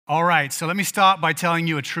All right, so let me start by telling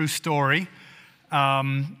you a true story.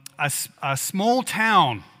 A small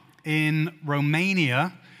town in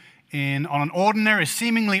Romania, on an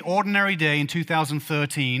seemingly ordinary day in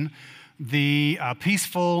 2013, the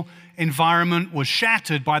peaceful environment was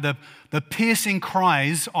shattered by the piercing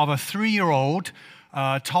cries of a 3-year-old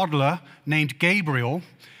toddler named Gabriel.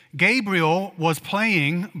 Gabriel was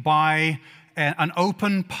playing by an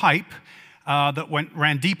open pipe that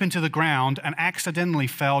ran deep into the ground and accidentally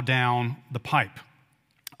fell down the pipe.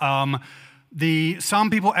 Some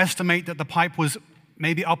people estimate that the pipe was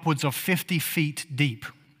maybe upwards of 50 feet deep.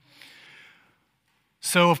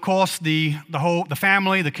 So, of course, the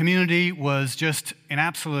family, the community was just in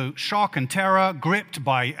absolute shock and terror, gripped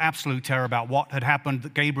by absolute terror about what had happened,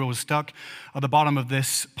 that Gabriel was stuck at the bottom of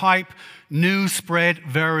this pipe. News spread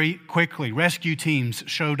very quickly. Rescue teams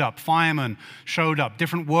showed up, firemen showed up,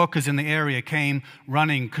 different workers in the area came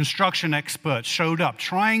running, construction experts showed up,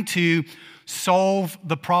 trying to solve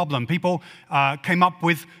the problem. People came up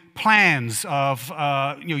with plans of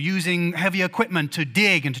using heavy equipment to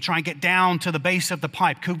dig and to try and get down to the base of the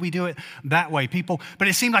pipe. Could we do it that way? But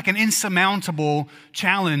it seemed like an insurmountable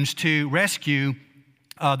challenge to rescue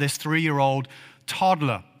this 3-year-old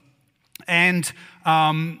toddler. And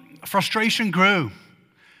frustration grew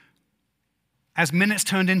as minutes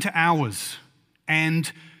turned into hours,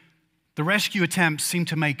 and the rescue attempts seemed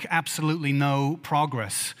to make absolutely no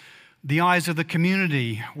progress. The eyes of the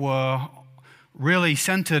community were really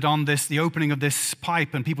centered on the opening of this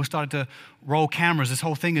pipe, and people started to roll cameras. This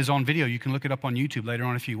whole thing is on video. You can look it up on YouTube later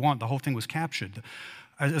on if you want. The whole thing was captured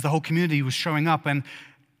as the whole community was showing up, and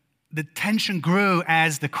the tension grew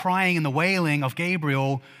as the crying and the wailing of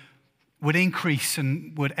Gabriel would increase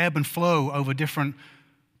and would ebb and flow over different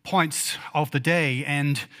points of the day,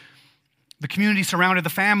 and the community surrounded the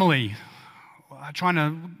family, trying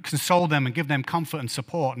to console them and give them comfort and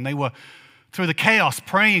support, and they were through the chaos,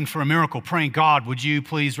 praying for a miracle, praying, God, would you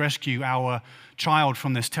please rescue our child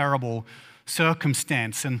from this terrible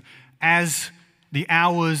circumstance? And as the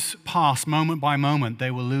hours passed, moment by moment,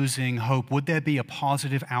 they were losing hope. Would there be a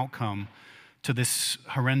positive outcome to this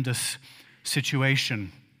horrendous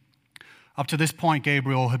situation? Up to this point,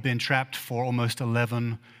 Gabriel had been trapped for almost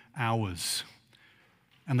 11 hours.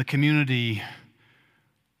 And the community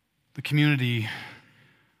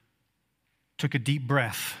took a deep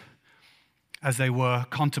breath as they were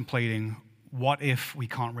contemplating, what if we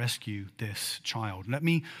can't rescue this child? Let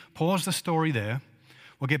me pause the story there.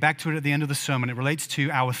 We'll get back to it at the end of the sermon. It relates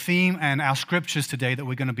to our theme and our scriptures today that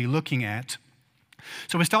we're going to be looking at.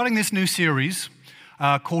 So we're starting this new series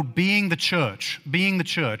called Being the Church. Being the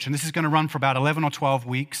Church. And this is going to run for about 11 or 12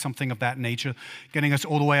 weeks, something of that nature, getting us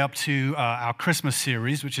all the way up to our Christmas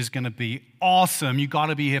series, which is going to be awesome. You got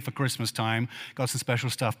to be here for Christmas time. Got some special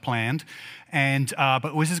stuff planned.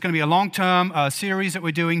 But this is going to be a long-term series that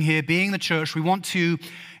we're doing here, Being the Church. We want to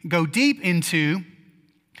go deep into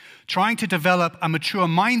trying to develop a mature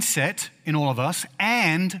mindset in all of us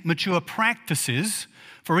and mature practices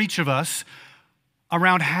for each of us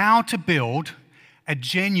around how to build a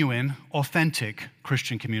genuine, authentic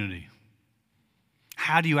Christian community.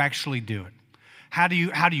 How do you actually do it? How do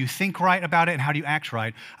you think right about it, and how do you act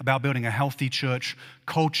right about building a healthy church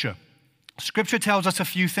culture? Scripture tells us a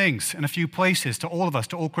few things in a few places to all of us,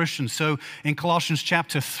 to all Christians. So in Colossians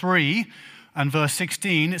chapter 3 and verse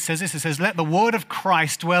 16, it says this, it says, let the word of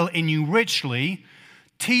Christ dwell in you richly,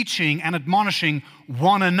 teaching and admonishing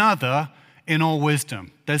one another in all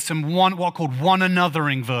wisdom. There's some what are called one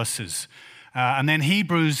anothering verses. And then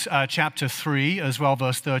Hebrews chapter 3 as well,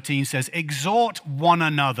 verse 13 says, exhort one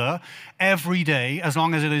another every day, as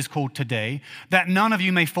long as it is called today, that none of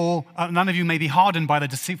you may be hardened by the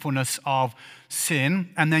deceitfulness of sin.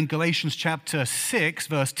 And then Galatians chapter 6,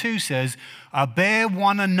 verse 2 says, bear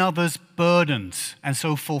one another's burdens, and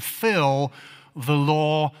so fulfill the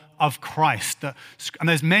law of Christ. And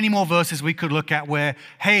there's many more verses we could look at where,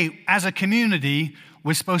 hey, as a community,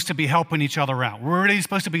 we're supposed to be helping each other out. We're really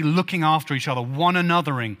supposed to be looking after each other, one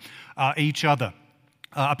anothering each other.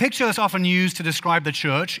 A picture that's often used to describe the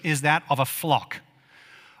church is that of a flock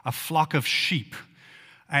of sheep.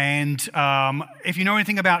 And if you know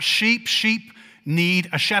anything about sheep need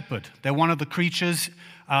a shepherd. They're one of the creatures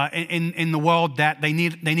in the world that they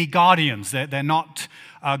need guardians. They're not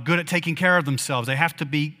good at taking care of themselves. They have to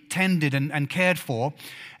be tended and cared for.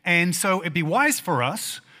 And so it'd be wise for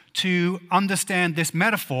us to understand this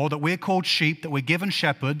metaphor that we're called sheep, that we're given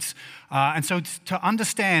shepherds, and so to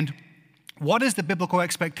understand what is the biblical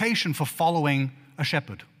expectation for following a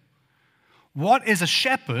shepherd. What is a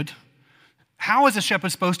shepherd? How is a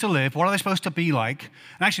shepherd supposed to live? What are they supposed to be like?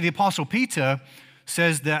 And actually, the Apostle Peter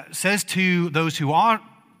says to those who are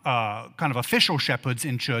kind of official shepherds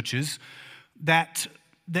in churches, that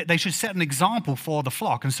they should set an example for the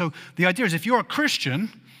flock. And so the idea is if you're a Christian,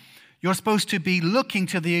 you're supposed to be looking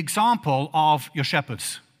to the example of your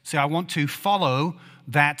shepherds. Say, I want to follow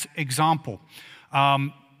that example.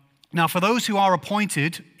 Now, for those who are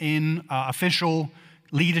appointed in official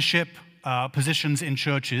leadership positions in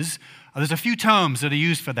churches, there's a few terms that are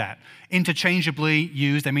used for that. Interchangeably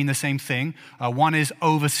used, they mean the same thing. One is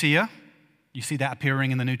overseer. You see that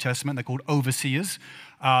appearing in the New Testament. They're called overseers.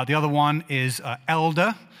 The other one is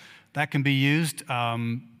elder. That can be used.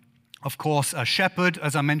 Of course, a shepherd,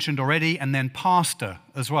 as I mentioned already, and then pastor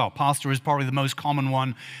as well. Pastor is probably the most common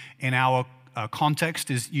one in our context,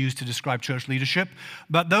 is used to describe church leadership.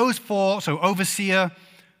 But those four, so overseer,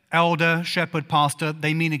 elder, shepherd, pastor,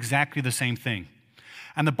 they mean exactly the same thing.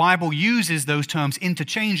 And the Bible uses those terms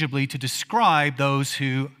interchangeably to describe those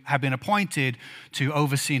who have been appointed to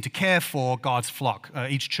oversee and to care for God's flock,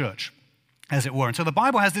 each church, as it were. And so the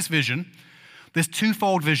Bible has this vision, this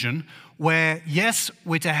twofold vision, where, yes,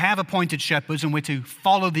 we're to have appointed shepherds and we're to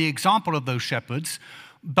follow the example of those shepherds,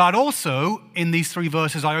 but also, in these three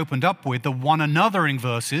verses I opened up with, the one anothering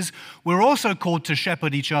verses, we're also called to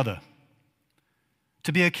shepherd each other,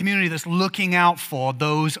 to be a community that's looking out for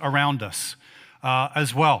those around us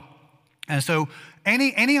as well. And so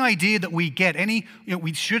any idea that we get,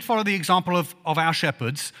 we should follow the example of our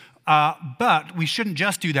shepherds, but we shouldn't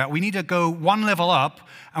just do that. We need to go one level up,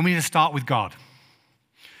 and we need to start with God.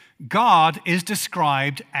 God is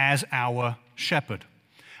described as our shepherd.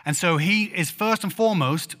 And so he is first and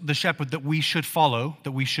foremost the shepherd that we should follow,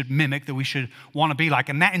 that we should mimic, that we should want to be like.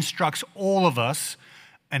 And that instructs all of us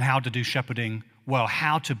in how to do shepherding well,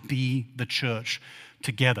 how to be the church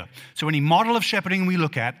together. So any model of shepherding we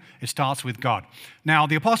look at, it starts with God. Now,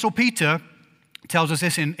 the Apostle Peter tells us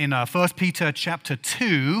this in 1 Peter chapter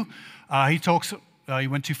 2. He talks, you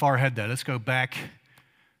went too far ahead there. Let's go back.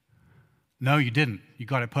 No, you didn't. You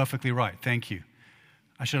got it perfectly right. Thank you.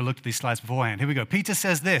 I should have looked at these slides beforehand. Here we go. Peter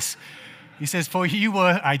says this. He says, for you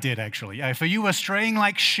were straying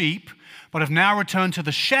like sheep, but have now returned to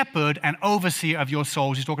the shepherd and overseer of your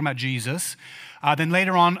souls. He's talking about Jesus. Then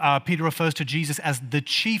later on, Peter refers to Jesus as the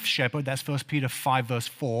chief shepherd. That's 1 Peter 5, verse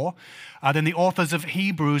 4. Then the authors of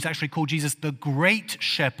Hebrews actually call Jesus the great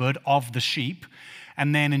shepherd of the sheep.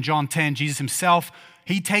 And then in John 10, Jesus himself,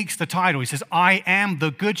 he takes the title. He says, I am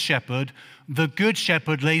the good shepherd. The good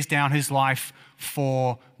shepherd lays down his life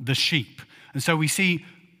for the sheep. And so we see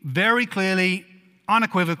very clearly,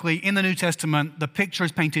 unequivocally in the New Testament, the picture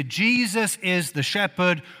is painted. Jesus is the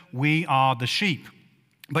shepherd. We are the sheep.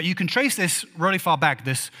 But you can trace this really far back,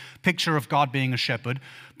 this picture of God being a shepherd.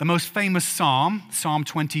 The most famous psalm, Psalm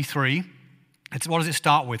 23, what does it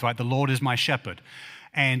start with, right? The Lord is my shepherd.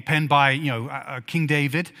 And penned by, King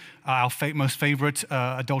David, our most favorite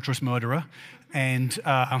adulterous murderer. And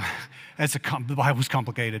the Bible's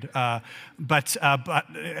complicated. But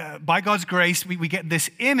by God's grace, we get this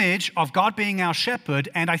image of God being our shepherd.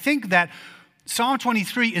 And I think that Psalm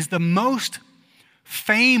 23 is the most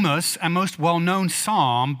famous and most well-known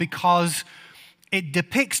psalm because it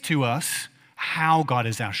depicts to us how God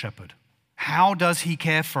is our shepherd. How does he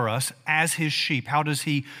care for us as his sheep? How does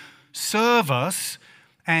he serve us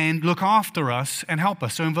and look after us and help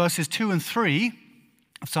us? So in verses 2 and 3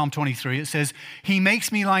 of Psalm 23, it says, he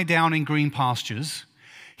makes me lie down in green pastures.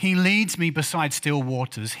 He leads me beside still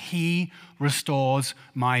waters. He restores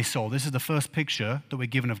my soul. This is the first picture that we're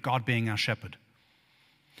given of God being our shepherd.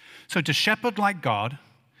 So to shepherd like God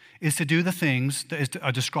is to do the things that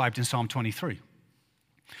are described in Psalm 23.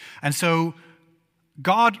 And so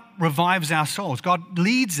God revives our souls. God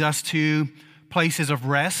leads us to places of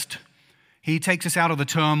rest. He takes us out of the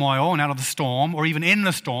turmoil and out of the storm, or even in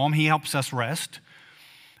the storm, he helps us rest.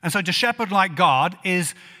 And so to shepherd like God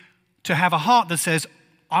is to have a heart that says,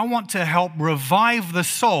 I want to help revive the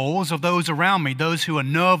souls of those around me, those who are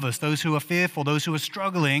nervous, those who are fearful, those who are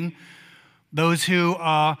struggling, those who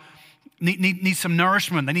need some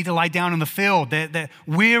nourishment. They need to lie down in the field. They're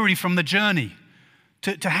weary from the journey.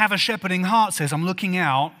 To have a shepherding heart says, I'm looking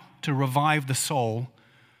out to revive the soul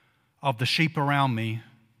of the sheep around me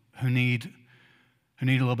who need a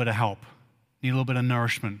little bit of help, need a little bit of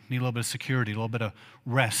nourishment, need a little bit of security, a little bit of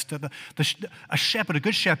rest. A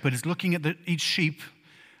good shepherd is looking at each sheep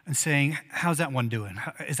and saying, how's that one doing?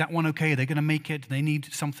 Is that one okay? Are they going to make it? Do they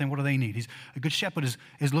need something? What do they need? A good shepherd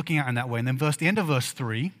is looking at it in that way. And then the end of verse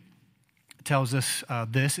 3 tells us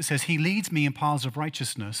this. It says, he leads me in paths of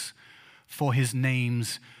righteousness for his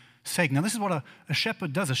name's sake. Now, this is what a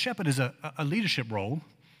shepherd does. A shepherd is a leadership role,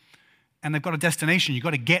 and they've got a destination. You've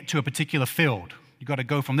got to get to a particular field. You've got to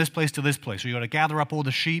go from this place to this place. Or you've got to gather up all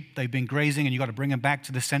the sheep they've been grazing and you've got to bring them back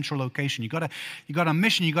to the central location. You've got a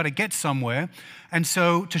mission. You've got to get somewhere. And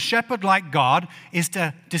so to shepherd like God is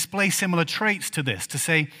to display similar traits to this, to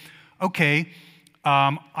say, okay,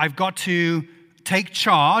 I've got to take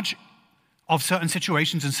charge of certain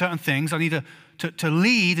situations and certain things. I need to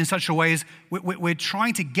lead in such a way as we're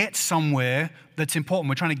trying to get somewhere that's important.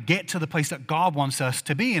 We're trying to get to the place that God wants us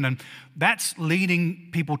to be in. And that's leading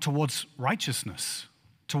people towards righteousness,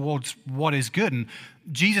 towards what is good. And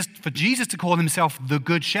for Jesus to call himself the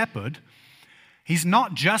good shepherd, he's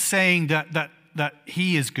not just saying that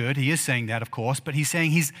he is good. He is saying that, of course, but he's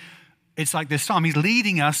saying it's like this psalm. He's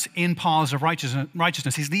leading us in paths of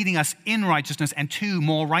righteousness. He's leading us in righteousness and to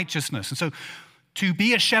more righteousness. And so to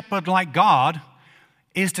be a shepherd like God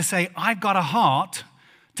is to say, I've got a heart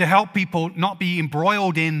to help people not be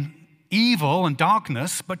embroiled in evil and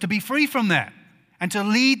darkness, but to be free from that and to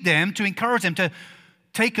lead them, to encourage them to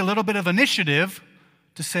take a little bit of initiative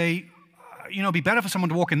to say, it'd be better for someone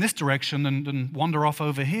to walk in this direction than wander off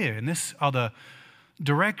over here in this other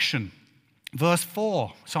direction. Verse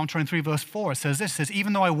 4, Psalm 23, verse 4, it says,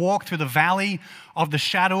 even though I walk through the valley of the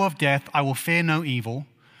shadow of death, I will fear no evil,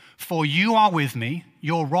 for you are with me,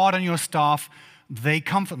 your rod and your staff, they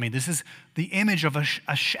comfort me. This is the image of a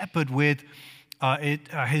shepherd with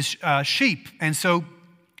his sheep. And so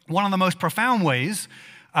one of the most profound ways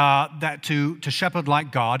that to shepherd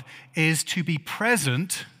like God is to be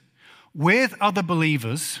present with other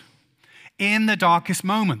believers in the darkest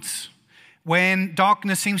moments, when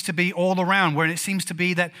darkness seems to be all around, when it seems to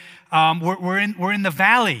be that we're in the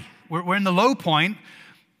valley, we're in the low point.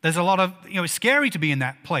 There's a lot of, it's scary to be in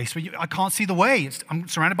that place where I can't see the way. I'm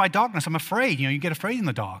surrounded by darkness. I'm afraid. You get afraid in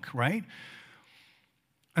the dark, right?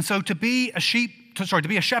 And so to be a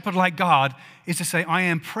shepherd like God is to say, I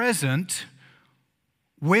am present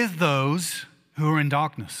with those who are in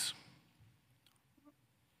darkness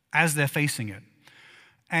as they're facing it.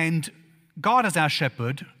 And God as our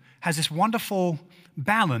shepherd has this wonderful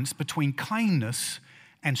balance between kindness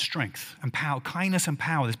and strength and power, kindness and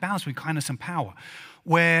power, this balance between kindness and power,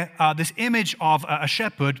 where this image of a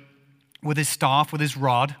shepherd with his staff, with his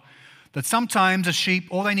rod, that sometimes a sheep,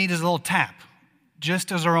 all they need is a little tap,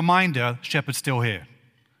 just as a reminder, shepherd's still here.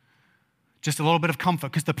 Just a little bit of comfort,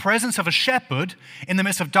 because the presence of a shepherd in the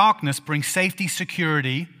midst of darkness brings safety,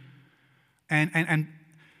 security, and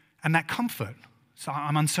that comfort. So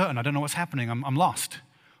I'm uncertain, I don't know what's happening, I'm lost.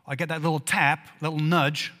 I get that little tap, little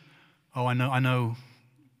nudge. Oh, I know,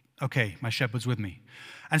 okay, my shepherd's with me.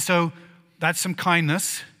 And so that's some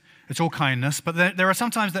kindness. It's all kindness. But there are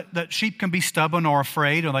sometimes that sheep can be stubborn or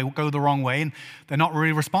afraid, or they go the wrong way, and they're not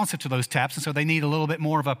really responsive to those taps, and so they need a little bit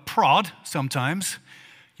more of a prod sometimes.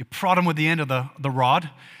 You prod them with the end of the rod,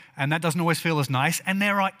 and that doesn't always feel as nice. And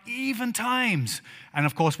there are even times, and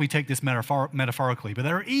of course we take this metaphorically, but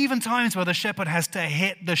there are even times where the shepherd has to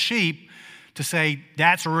hit the sheep to say,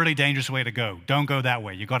 that's a really dangerous way to go. Don't go that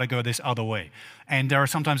way. You got to go this other way. And there are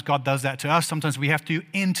sometimes God does that to us. Sometimes we have to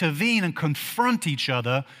intervene and confront each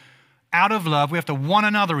other out of love. We have to one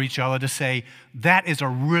another each other to say, that is a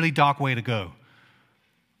really dark way to go.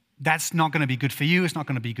 That's not going to be good for you. It's not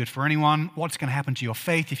going to be good for anyone. What's going to happen to your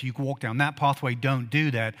faith if you walk down that pathway? Don't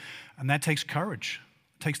do that. And that takes courage.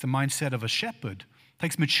 It takes the mindset of a shepherd. It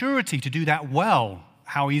takes maturity to do that well.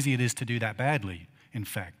 How easy it is to do that badly, in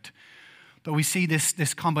fact. But we see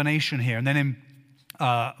this combination here. And then in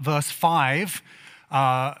verse 5,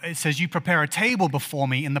 it says, you prepare a table before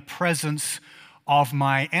me in the presence of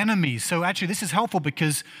my enemies. So actually this is helpful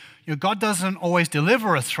because God doesn't always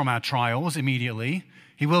deliver us from our trials immediately.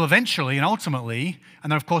 He will eventually and ultimately.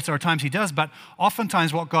 And then of course there are times he does. But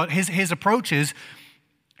oftentimes what God, his approach is,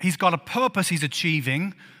 he's got a purpose he's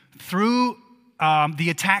achieving through the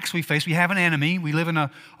attacks we face. We have an enemy. We live in a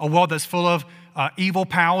world that's full of evil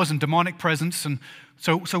powers and demonic presence. And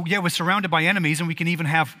so we're surrounded by enemies, and we can even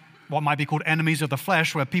have what might be called enemies of the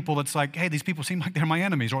flesh, where people that's like, hey, these people seem like they're my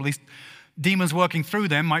enemies, or at least demons working through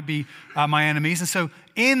them might be my enemies. And so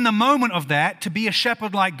in the moment of that, to be a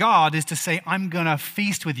shepherd like God is to say, I'm going to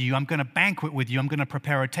feast with you. I'm going to banquet with you. I'm going to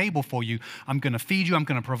prepare a table for you. I'm going to feed you. I'm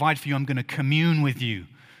going to provide for you. I'm going to commune with you.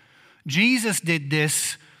 Jesus did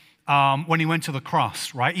this when he went to the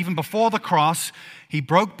cross, right? Even before the cross, he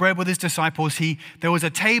broke bread with his disciples. There was a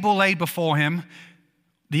table laid before him.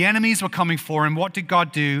 The enemies were coming for him. What did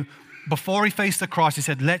God do? Before he faced the cross, he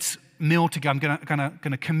said, let's meal together. I'm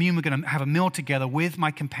going to commune. We're going to have a meal together with my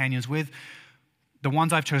companions, with the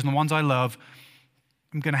ones I've chosen, the ones I love.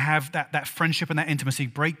 I'm going to have that friendship and that intimacy,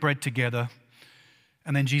 break bread together.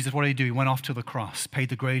 And then Jesus, what did he do? He went off to the cross, paid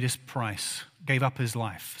the greatest price, gave up his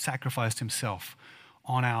life, sacrificed himself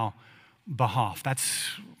on our behalf.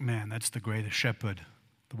 That's the greatest shepherd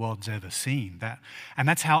the world's ever seen. What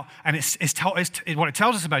it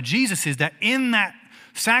tells us about Jesus is that in that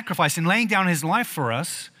sacrifice, in laying down his life for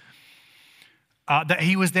us, that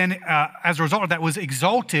he was then, as a result of that, was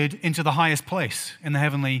exalted into the highest place in the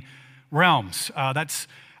heavenly realms. That's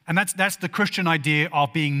the Christian idea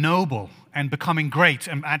of being noble and becoming great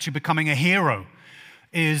and actually becoming a hero.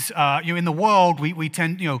 Is in the world we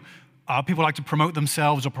tend people like to promote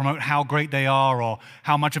themselves or promote how great they are or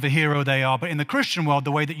how much of a hero they are. But in the Christian world,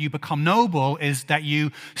 the way that you become noble is that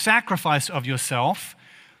you sacrifice of yourself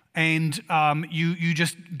and you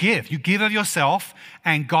just give. You give of yourself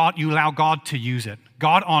and you allow God to use it.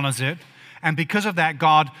 God honors it. And because of that,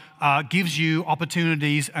 God gives you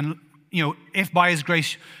opportunities. And, if by his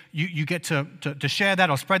grace you get to share that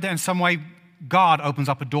or spread that in some way, God opens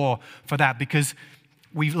up a door for that because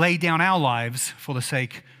we've laid down our lives for the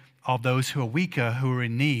sake of those who are weaker, who are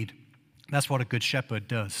in need. That's what a good shepherd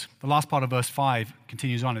does. The last part of verse 5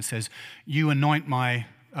 continues on. It says, you anoint my,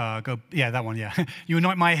 you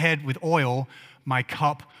anoint my head with oil, my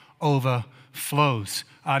cup overflows.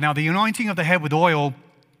 Now, the anointing of the head with oil,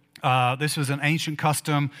 this was an ancient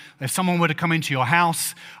custom. If someone were to come into your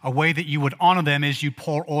house, a way that you would honor them is you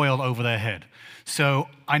pour oil over their head. So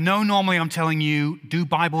I know normally I'm telling you, do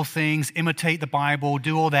Bible things, imitate the Bible,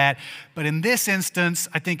 do all that. But in this instance,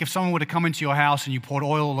 I think if someone were to come into your house and you poured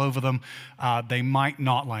oil all over them, they might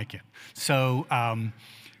not like it. So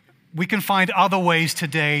we can find other ways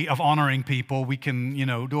today of honoring people. We can,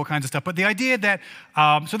 do all kinds of stuff. But the idea that,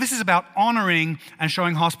 so this is about honoring and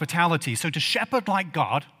showing hospitality. So to shepherd like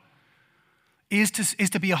God is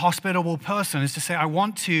to be a hospitable person, is to say, I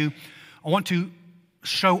want to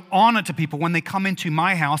show honor to people when they come into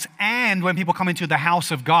my house and when people come into the house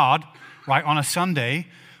of God, right, on a Sunday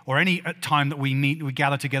or any time that we meet, we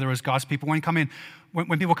gather together as God's people. When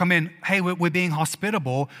people come in, hey, we're being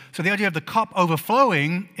hospitable. So the idea of the cup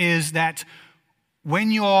overflowing is that when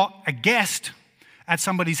you're a guest at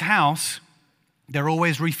somebody's house, they're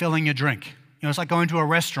always refilling your drink. It's like going to a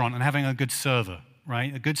restaurant and having a good server,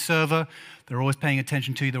 right? A good server, they're always paying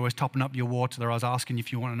attention to you. They're always topping up your water. They're always asking you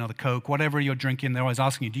if you want another Coke. Whatever you're drinking, they're always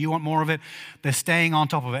asking you, do you want more of it? They're staying on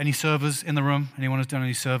top of it. Any servers in the room? Anyone who's done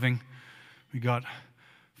any serving? We got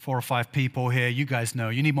 4 or 5 people here. You guys know.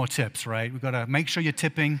 You need more tips, right? We've got to make sure you're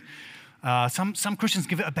tipping. Some Christians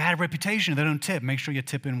give it a bad reputation. They don't tip. Make sure you're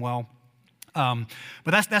tipping well. But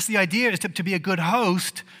that's the idea, is to be a good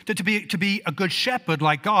host, to be a good shepherd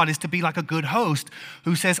like God, is to be like a good host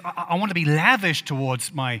who says, I want to be lavish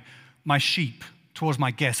towards my sheep, towards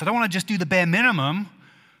my guests. I don't want to just do the bare minimum.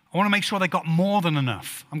 I want to make sure they got more than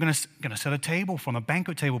enough. I'm going to set a table from a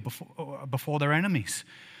banquet table before their enemies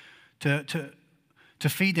to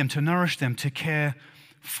feed them, to nourish them, to care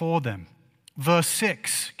for them. Verse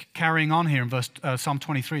 6, carrying on here in Psalm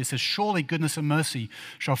 23, it says, surely goodness and mercy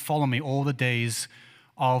shall follow me all the days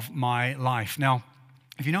of my life. Now,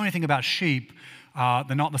 if you know anything about sheep,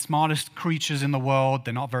 they're not the smartest creatures in the world.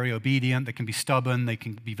 They're not very obedient. They can be stubborn. They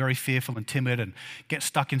can be very fearful and timid and get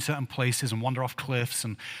stuck in certain places and wander off cliffs.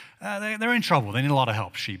 And they're in trouble. They need a lot of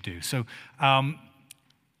help, sheep do. So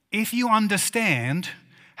if you understand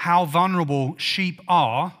how vulnerable sheep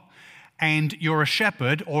are, and you're a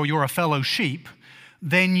shepherd or you're a fellow sheep,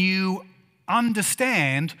 then you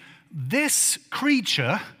understand this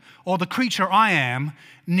creature, or the creature I am,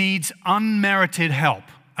 needs unmerited help,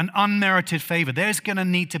 an unmerited favor. There's going to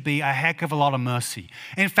need to be a heck of a lot of mercy.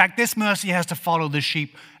 In fact, this mercy has to follow the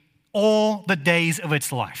sheep all the days of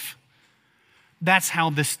its life. That's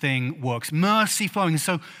how this thing works. Mercy flowing.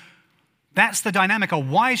 So that's the dynamic. A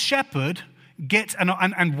wise shepherd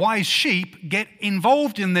and wise sheep get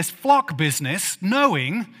involved in this flock business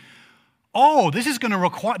knowing, this is going to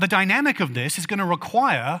require, the dynamic of this is going to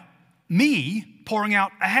require me pouring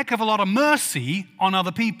out a heck of a lot of mercy on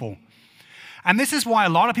other people. And this is why a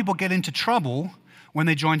lot of people get into trouble when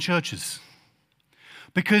they join churches.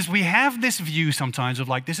 Because we have this view sometimes of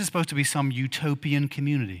this is supposed to be some utopian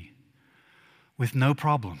community with no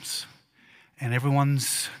problems. And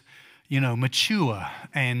everyone's mature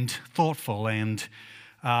and thoughtful and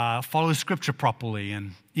follows scripture properly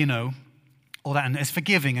and, all that, and is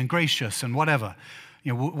forgiving and gracious and whatever,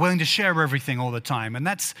 willing to share everything all the time. And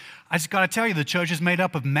I just got to tell you, the church is made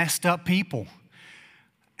up of messed up people.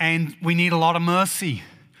 And we need a lot of mercy.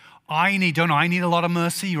 Don't I need a lot of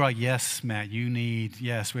mercy? You're right, yes, Matt,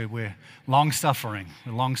 we're long-suffering.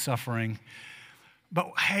 We're long-suffering. But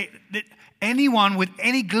hey, anyone with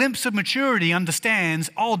any glimpse of maturity understands,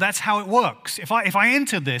 that's how it works. If I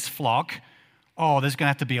enter this flock, there's going to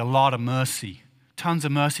have to be a lot of mercy. Tons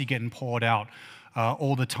of mercy getting poured out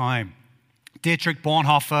all the time. Dietrich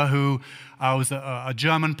Bonhoeffer, who was a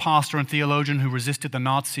German pastor and theologian who resisted the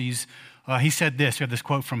Nazis, he said this. We have this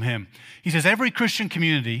quote from him. He says, every Christian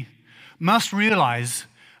community must realize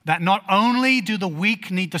that not only do the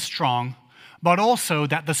weak need the strong, but also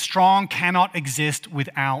that the strong cannot exist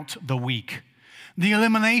without the weak. The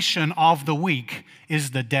elimination of the weak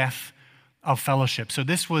is the death of fellowship. So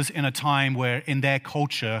this was in a time where in their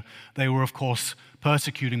culture, they were, of course,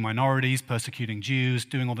 persecuting minorities, persecuting Jews,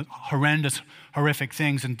 doing all the horrendous, horrific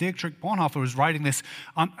things. And Dietrich Bonhoeffer was writing this,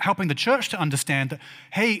 helping the church to understand that,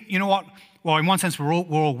 hey, you know what? Well, in one sense, we're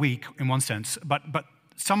all weak, in one sense, but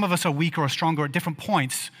some of us are weaker or stronger at different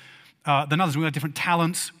points than others. We have different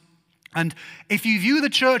talents. And if you view the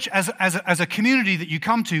church as a community that you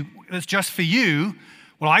come to that's just for you,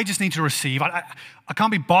 well, I just need to receive. I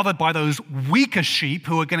can't be bothered by those weaker sheep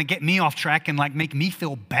who are going to get me off track and like make me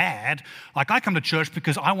feel bad. Like I come to church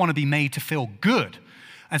because I want to be made to feel good.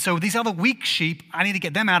 And so these other weak sheep, I need to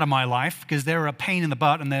get them out of my life because they're a pain in the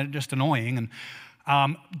butt and they're just annoying.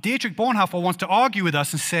 And Dietrich Bonhoeffer wants to argue with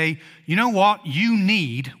us and say, you know what? You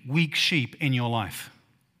need weak sheep in your life.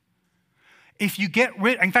 If you get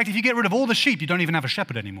rid of all the sheep, you don't even have a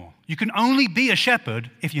shepherd anymore. You can only be a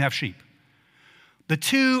shepherd if you have sheep. The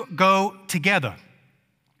two go together.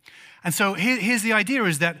 And so here's the idea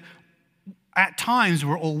is that at times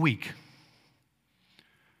we're all weak.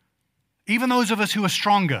 Even those of us who are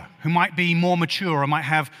stronger, who might be more mature or might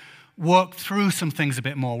have worked through some things a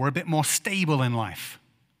bit more, we're a bit more stable in life.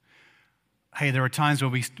 Hey, there are times where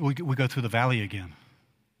we go through the valley again.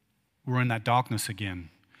 We're in that darkness again.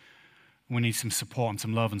 We need some support and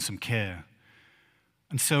some love and some care.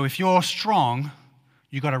 And so if you're strong,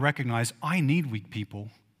 you've got to recognize I need weak people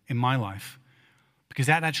in my life because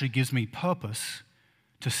that actually gives me purpose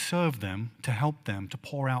to serve them, to help them, to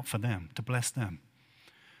pour out for them, to bless them.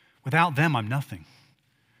 Without them, I'm nothing.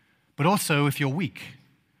 But also, if you're weak,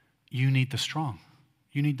 you need the strong.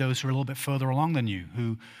 You need those who are a little bit further along than you,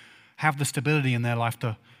 who have the stability in their life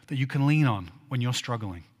that you can lean on when you're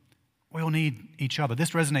struggling. We all need each other.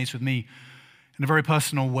 This resonates with me in a very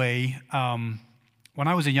personal way. When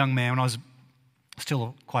I was a young man, when I was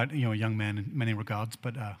still quite a young man in many regards,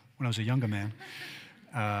 but when I was a younger man,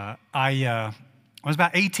 I was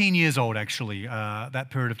about 18 years old, actually, that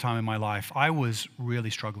period of time in my life. I was really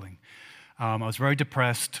struggling. I was very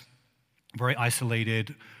depressed, very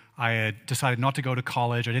isolated. I had decided not to go to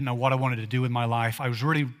college. I didn't know what I wanted to do with my life. I was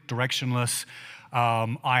really directionless.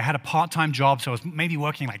 I had a part-time job, so I was maybe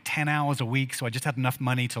working like 10 hours a week, so I just had enough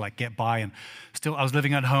money to like get by, and still I was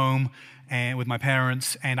living at home and with my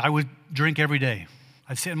parents, and I would drink every day.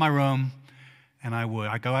 I'd sit in my room, and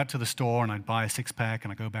I'd go out to the store, and I'd buy a six-pack,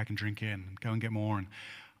 and I'd go back and drink it, and go and get more, and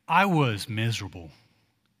I was miserable.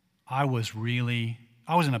 I was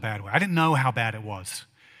in a bad way. I didn't know how bad it was.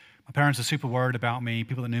 My parents were super worried about me.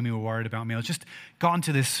 People that knew me were worried about me. I was just got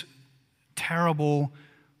into this terrible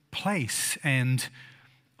place, and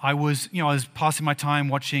I was passing my time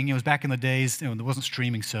watching. It was back in the days, there wasn't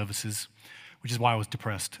streaming services, which is why I was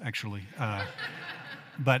depressed, actually.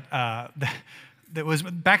 But there was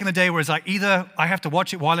back in the day where it's like either I have to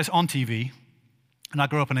watch it while it's on TV, and I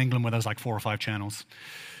grew up in England where there was like 4 or 5 channels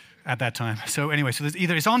at that time. So anyway, so there's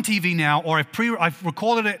either it's on TV now, or I've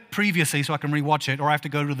recorded it previously so I can rewatch it, or I have to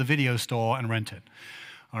go to the video store and rent it.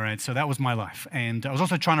 All right, so that was my life. And I was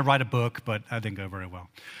also trying to write a book, but that didn't go very well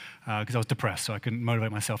because I was depressed, so I couldn't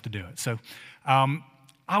motivate myself to do it. So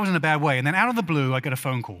I was in a bad way. And then out of the blue, I got a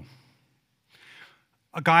phone call.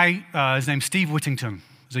 A guy, his name's Steve Whittington,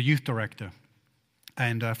 was a youth director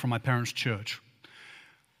and from my parents' church.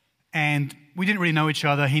 And we didn't really know each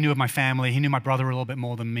other. He knew of my family. He knew my brother a little bit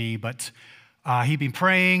more than me, but he'd been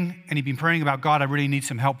praying, and he'd been praying about, God, I really need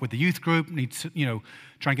some help with the youth group, need to,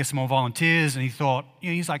 try and get some more volunteers. And he thought,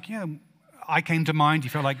 he's like, I came to mind. He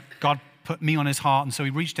felt like God put me on his heart. And so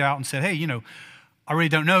he reached out and said, hey, I really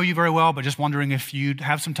don't know you very well, but just wondering if you'd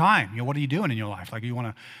have some time. What are you doing in your life? Like, you want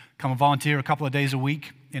to come and volunteer a couple of days a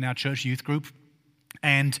week in our church youth group?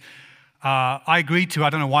 And I agreed to.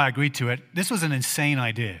 I don't know why I agreed to it. This was an insane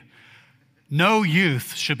idea. No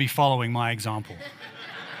youth should be following my example.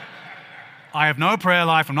 I have no prayer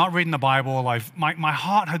life. I'm not reading the Bible. My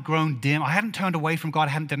heart had grown dim. I hadn't turned away from God.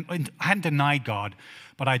 I hadn't denied God,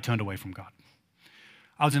 but I had turned away from God.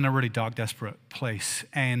 I was in a really dark, desperate place.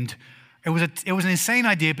 And it was an insane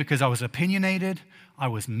idea because I was opinionated. I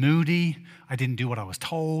was moody. I didn't do what I was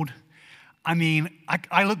told. I mean,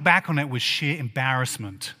 I look back on it with sheer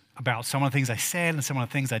embarrassment about some of the things I said and some of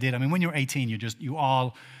the things I did. I mean, when you're 18, you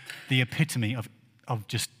are the epitome of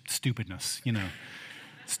just stupidness,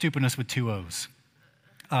 Stupidness with 2 O's.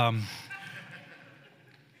 And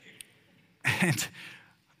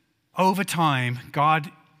over time,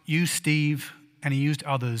 God used Steve and he used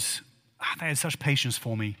others. They had such patience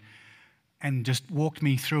for me and just walked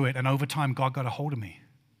me through it. And over time, God got a hold of me.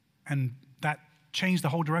 And that changed the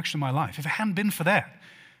whole direction of my life. If it hadn't been for that,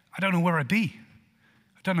 I don't know where I'd be.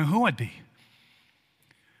 I don't know who I'd be.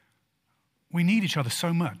 We need each other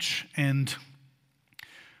so much. And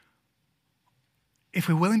if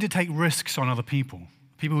we're willing to take risks on other people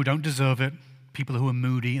who don't deserve it, people who are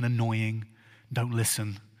moody and annoying, don't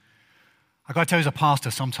listen. I got to tell you as a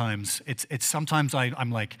pastor, sometimes, sometimes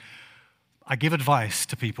I'm like, I give advice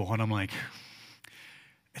to people and I'm like,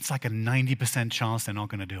 it's like a 90% chance they're not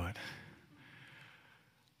going to do it.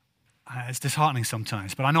 It's disheartening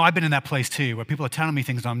sometimes, but I know I've been in that place too, where people are telling me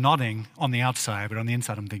things and I'm nodding on the outside, but on the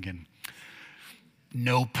inside I'm thinking,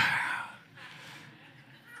 nope.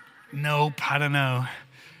 Nope, I don't know.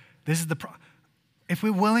 This is if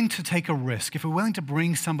we're willing to take a risk, if we're willing to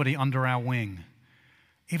bring somebody under our wing,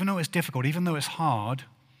 even though it's difficult, even though it's hard,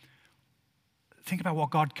 think about what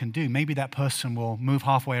God can do. Maybe that person will move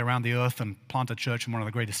halfway around the earth and plant a church in one of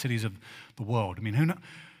the greatest cities of the world. I mean,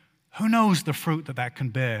 who knows the fruit that can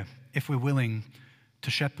bear if we're willing to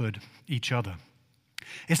shepherd each other.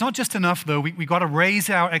 It's not just enough, though. We got to raise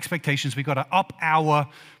our expectations. We got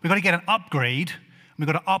to get an upgrade. We've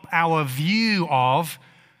got to up our view of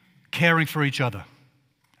caring for each other.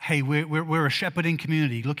 Hey, we're a shepherding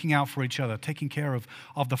community, looking out for each other, taking care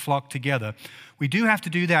of the flock together. We do have to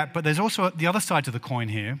do that, but there's also the other side to the coin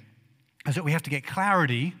here, is that we have to get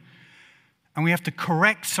clarity and we have to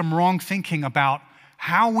correct some wrong thinking about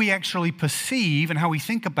how we actually perceive and how we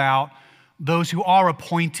think about those who are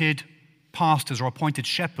appointed pastors or appointed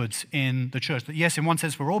shepherds in the church. That yes, in one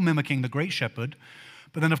sense, we're all mimicking the great shepherd,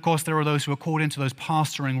 but then, of course, there are those who are called into those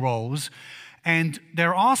pastoring roles. And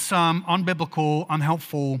there are some unbiblical,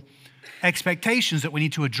 unhelpful expectations that we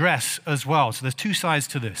need to address as well. So there's two sides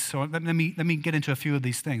to this. So let me get into a few of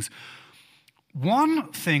these things.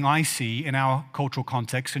 One thing I see in our cultural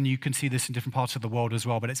context, and you can see this in different parts of the world as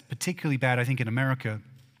well, but it's particularly bad, I think, in America,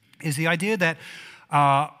 is the idea that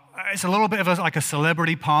it's a little bit of like a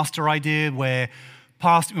celebrity pastor idea where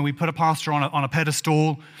we put a pastor on a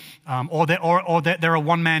pedestal, or they're a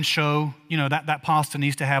one-man show. You know, that pastor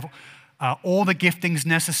needs to have all the giftings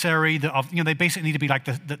necessary. They basically need to be like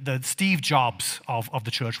the Steve Jobs of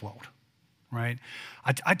the church world, right?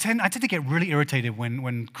 I tend to get really irritated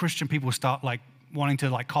when Christian people start like wanting to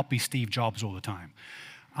like copy Steve Jobs all the time.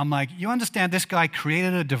 I'm like, you understand this guy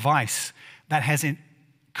created a device that has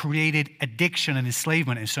created addiction and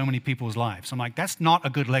enslavement in so many people's lives. I'm like, that's not a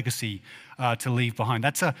good legacy to leave behind.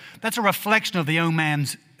 That's a reflection of the own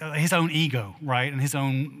man's his own ego, right, and his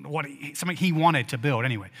own something he wanted to build.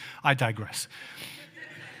 Anyway, I digress.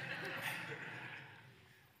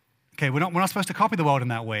 Okay, we're not supposed to copy the world in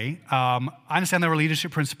that way. I understand there are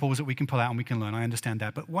leadership principles that we can pull out and we can learn. I understand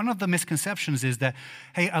that. But one of the misconceptions is that,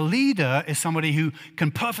 hey, a leader is somebody who can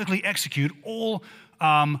perfectly execute all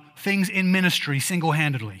things in ministry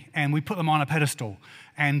single-handedly, and we put them on a pedestal.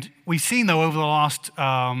 And we've seen, though, over the last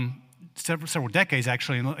several decades,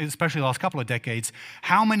 actually, especially the last couple of decades,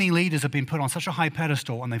 how many leaders have been put on such a high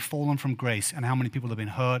pedestal and they've fallen from grace, and how many people have been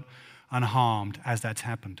hurt and harmed as that's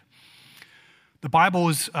happened. The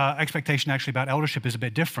Bible's expectation actually about eldership is a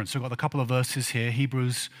bit different. So we've got a couple of verses here.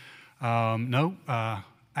 Ephesians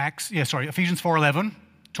 4:11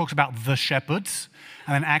 talks about the shepherds.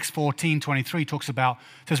 And then Acts 14:23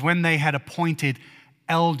 says when they had appointed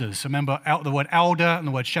elders. So remember, the word elder and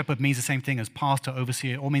the word shepherd means the same thing as pastor,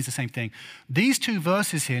 overseer, all means the same thing. These two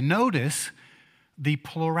verses here, notice the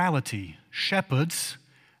plurality, shepherds,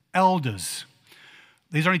 elders.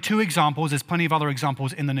 These are only two examples. There's plenty of other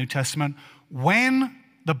examples in the New Testament. When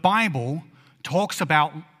the Bible talks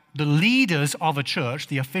about the leaders of a church,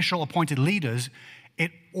 the official appointed leaders,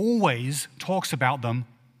 it always talks about them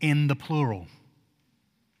in the plural.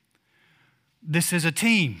 This is a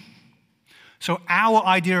team. So our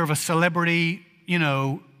idea of a celebrity,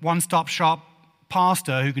 one-stop shop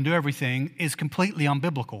pastor who can do everything is completely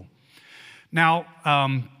unbiblical. Now,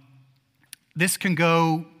 this can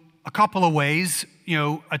go a couple of ways.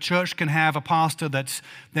 A church can have a pastor that's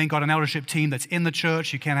then got an eldership team that's in the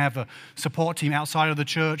church. You can have a support team outside of the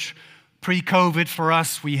church. Pre-COVID for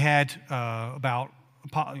us, we had about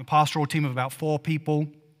a pastoral team of about 4 people.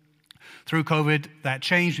 Through COVID, that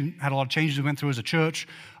changed. We had a lot of changes we went through as a church.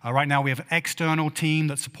 Right now, we have an external team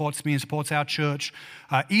that supports me and supports our church.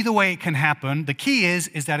 Either way it can happen. The key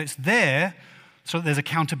is that it's there so that there's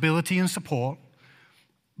accountability and support,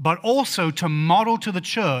 but also to model to the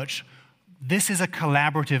church, this is a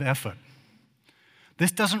collaborative effort.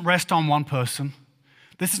 This doesn't rest on one person.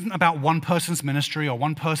 This isn't about one person's ministry or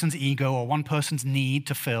one person's ego or one person's need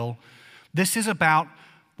to fill. This is about,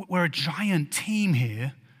 we're a giant team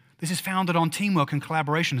here. This is founded on teamwork and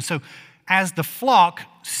collaboration. So as the flock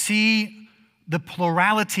see the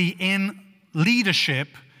plurality in leadership,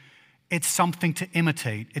 it's something to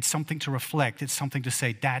imitate. It's something to reflect. It's something to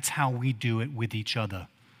say, that's how we do it with each other.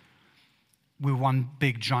 We're one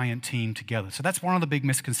big giant team together. So that's one of the big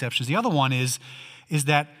misconceptions. The other one is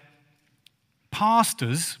that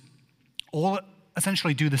pastors all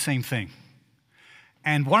essentially do the same thing.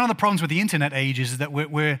 And one of the problems with the internet age is that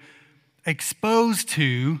we're exposed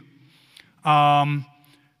to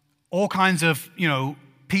all kinds of,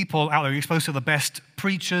 people out there. You're exposed to the best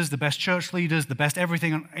preachers, the best church leaders, the best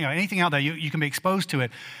everything, anything out there, you can be exposed to it.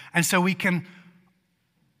 And so we can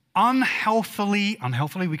unhelpfully, and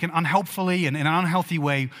in an unhealthy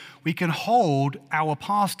way, we can hold our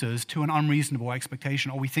pastors to an unreasonable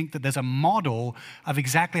expectation, or we think that there's a model of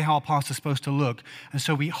exactly how a pastor's supposed to look, and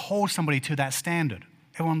so we hold somebody to that standard.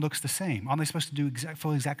 Everyone looks the same. Aren't they supposed to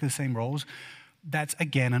fill exactly the same roles? That's,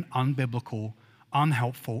 again, an unbiblical,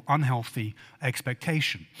 unhelpful, unhealthy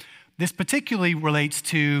expectation. This particularly relates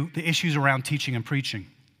to the issues around teaching and preaching.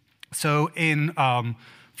 So in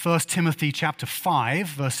 1 Timothy chapter 5,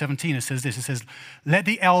 verse 17, it says this. It says, let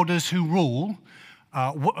the elders who rule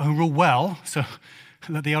well, so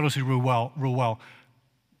let the elders who rule well.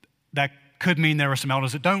 That could mean there are some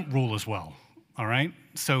elders that don't rule as well, all right?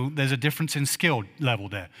 So there's a difference in skill level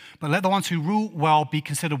there. But let the ones who rule well be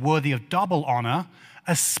considered worthy of double honor,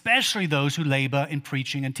 especially those who labor in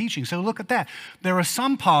preaching and teaching. So look at that. There are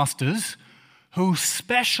some pastors who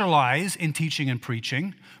specialize in teaching and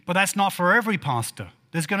preaching, but that's not for every pastor.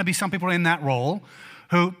 There's going to be some people in that role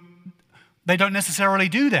who they don't necessarily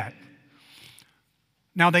do that.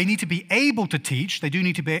 Now, they need to be able to teach. They do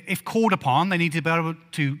need to be, if called upon, they need to be able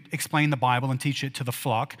to explain the Bible and teach it to the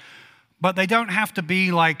flock. But they don't have to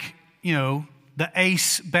be like, the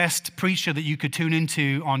ace best preacher that you could tune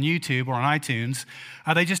into on YouTube or on iTunes.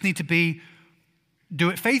 They just need to do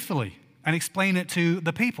it faithfully and explain it to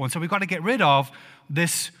the people. And so we've got to get rid of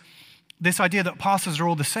this idea that pastors are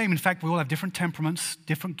all the same. In fact, we all have different temperaments,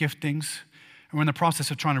 different giftings, and we're in the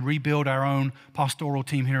process of trying to rebuild our own pastoral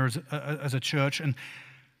team here as a church. And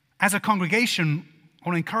as a congregation, I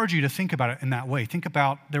want to encourage you to think about it in that way. Think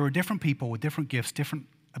about there are different people with different gifts, different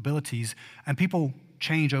abilities, and people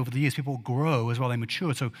change over the years. People grow as well, they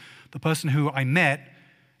mature. So the person who I met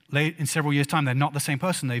in several years' time, they're not the same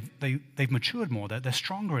person. They've matured more. They're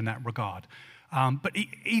stronger in that regard. But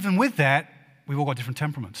even with that, we've all got different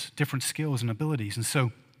temperaments, different skills and abilities. And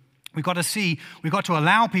so we've got to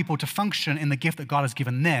allow people to function in the gift that God has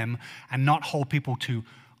given them and not hold people to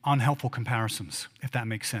unhelpful comparisons, if that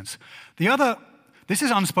makes sense. This is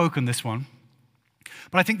unspoken, this one,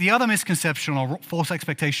 but I think the other misconception or false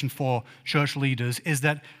expectation for church leaders is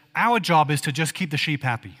that our job is to just keep the sheep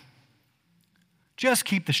happy. Just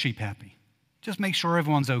keep the sheep happy. Just make sure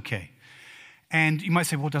everyone's okay. And you might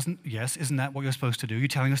say, well, isn't that what you're supposed to do? You're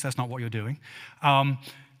telling us that's not what you're doing.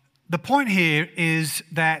 The point here is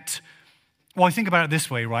that, well, I think about it this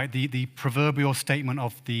way, right? The proverbial statement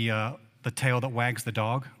of the tail that wags the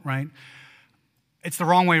dog, right? It's the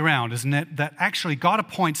wrong way around, isn't it? That actually God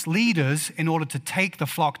appoints leaders in order to take the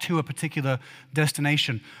flock to a particular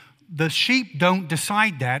destination. The sheep don't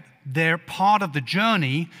decide that. They're part of the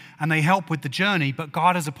journey, and they help with the journey, but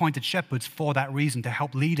God has appointed shepherds for that reason, to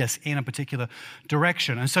help lead us in a particular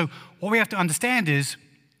direction. And so what we have to understand is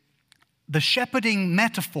the shepherding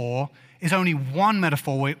metaphor is only one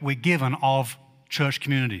metaphor we're given of church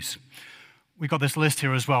communities. We've got this list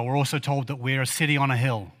here as well. We're also told that we're a city on a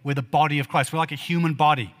hill. We're the body of Christ. We're like a human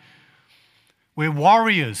body. We're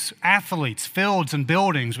warriors, athletes, fields and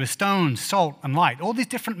buildings. We're stones, salt and light. All these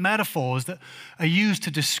different metaphors that are used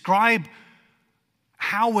to describe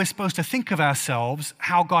how we're supposed to think of ourselves,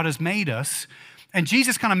 how God has made us. And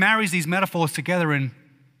Jesus kind of marries these metaphors together in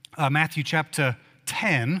Matthew chapter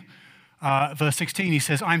 10, verse 16. He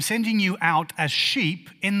says, I'm sending you out as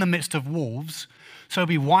sheep in the midst of wolves. So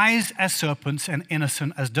be wise as serpents and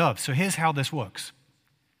innocent as doves. So here's how this works.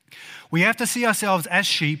 We have to see ourselves as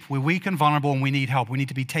sheep. We're weak and vulnerable and we need help. We need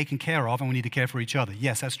to be taken care of and we need to care for each other.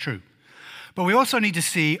 Yes, that's true. But we also need to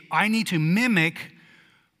see, I need to mimic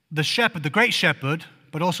the shepherd, the great shepherd,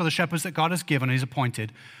 but also the shepherds that God has given and He's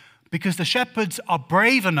appointed, because the shepherds are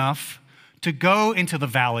brave enough to go into the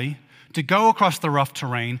valley, to go across the rough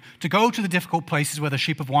terrain, to go to the difficult places where the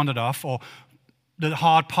sheep have wandered off, or the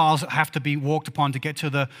hard paths that have to be walked upon to get to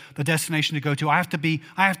the destination to go to. I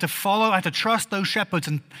have to trust those shepherds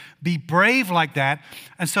and be brave like that.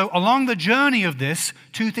 And so along the journey of this,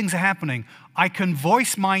 two things are happening. I can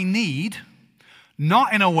voice my need,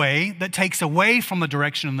 not in a way that takes away from the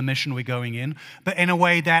direction and the mission we're going in, but in a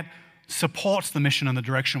way that supports the mission and the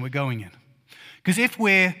direction we're going in. Because if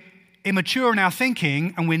we're immature in our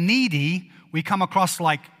thinking and we're needy, we come across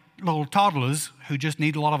like little toddlers who just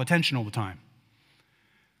need a lot of attention all the time.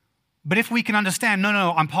 But if we can understand,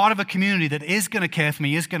 no, I'm part of a community that is going to care for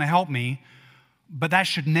me, is going to help me, but that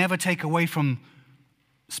should never take away from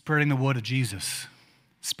spreading the word of Jesus,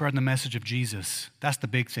 spreading the message of Jesus. That's the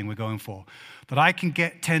big thing we're going for. That I can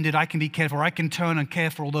get tended, I can be cared for, I can turn and care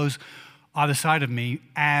for all those either side of me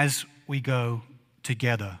as we go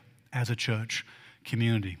together as a church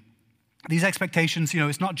community. These expectations,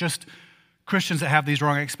 it's not just Christians that have these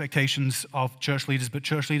wrong expectations of church leaders, but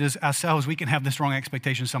church leaders ourselves, we can have this wrong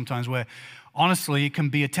expectation sometimes where, honestly, it can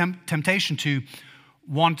be a temptation to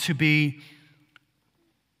want to be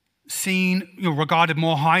seen, regarded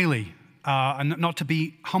more highly, and not to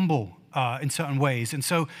be humble in certain ways. And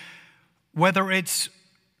so whether it's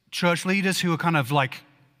church leaders who are kind of like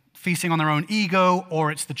feasting on their own ego,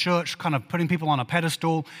 or it's the church kind of putting people on a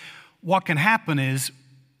pedestal, what can happen is,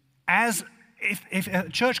 if a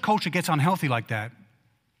church culture gets unhealthy like that,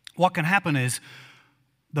 what can happen is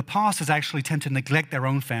the pastors actually tend to neglect their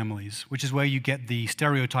own families, which is where you get the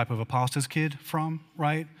stereotype of a pastor's kid from,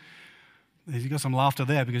 right? You got some laughter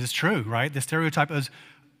there because it's true, right? The stereotype is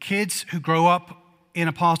kids who grow up in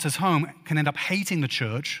a pastor's home can end up hating the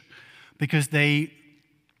church because they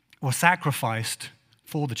were sacrificed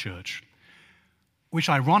for the church, which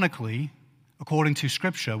ironically, according to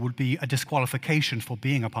Scripture, would be a disqualification for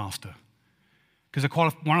being a pastor. Because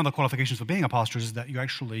one of the qualifications for being a pastor is that you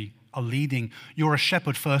actually are leading, you're a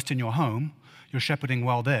shepherd first in your home, you're shepherding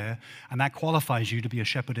well there, and that qualifies you to be a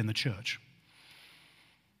shepherd in the church.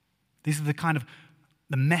 These are the kind of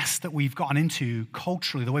the mess that we've gotten into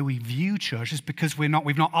culturally, the way we view church is because we've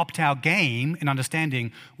not upped our game in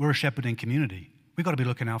understanding we're a shepherding community. We've got to be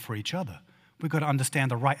looking out for each other. We've got to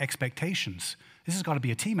understand the right expectations. This has got to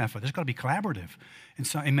be a team effort. This has got to be collaborative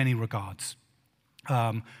in many regards.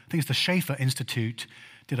 I think it's the Schaefer Institute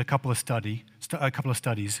did a couple of studies,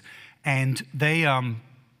 and their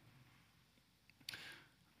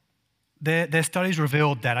studies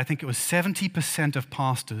revealed that I think it was 70% of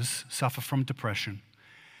pastors suffer from depression,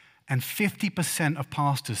 and 50% of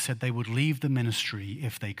pastors said they would leave the ministry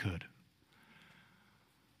if they could.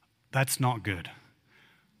 That's not good.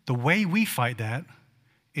 The way we fight that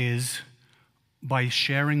is by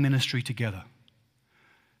sharing ministry together.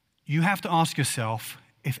 You have to ask yourself,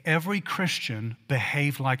 if every Christian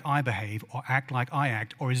behaved like I behave, or act like I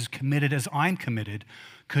act, or is as committed as I'm committed,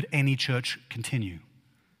 could any church continue?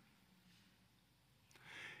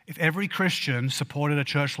 If every Christian supported a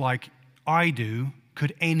church like I do,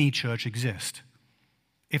 could any church exist?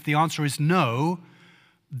 If the answer is no,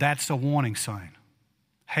 that's a warning sign.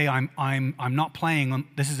 Hey, I'm not playing on,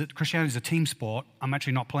 Christianity is a team sport. I'm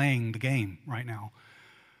actually not playing the game right now.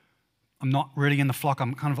 I'm not really in the flock.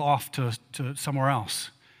 I'm kind of off to somewhere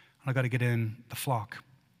else. I've got to get in the flock.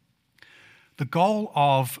 The goal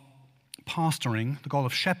of pastoring, the goal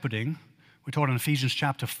of shepherding, we're taught in Ephesians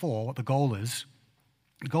chapter 4 what the goal is.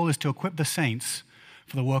 The goal is to equip the saints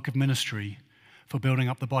for the work of ministry, for building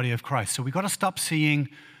up the body of Christ. So we've got to stop seeing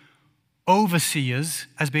overseers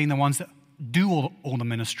as being the ones that do all the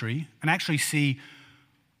ministry, and actually see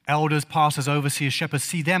elders, pastors, overseers, shepherds,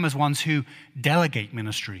 see them as ones who delegate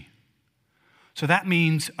ministry. So that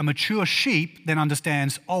means a mature sheep then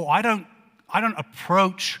understands, I don't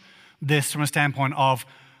approach this from a standpoint of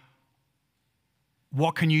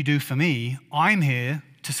what can you do for me? I'm here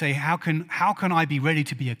to say, how can I be ready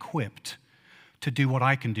to be equipped to do what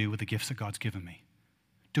I can do with the gifts that God's given me?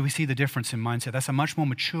 Do we see the difference in mindset? That's a much more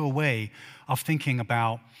mature way of thinking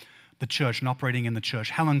about the church and operating in the church.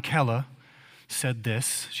 Helen Keller said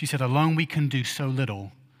this. She said, alone we can do so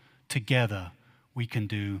little. Together we can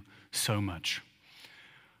do so much.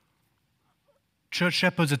 Church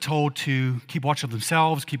shepherds are told to keep watch of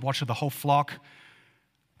themselves, keep watch of the whole flock.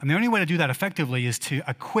 And the only way to do that effectively is to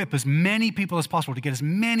equip as many people as possible, to get as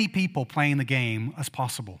many people playing the game as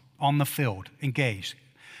possible, on the field, engaged.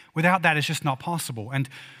 Without that, it's just not possible. And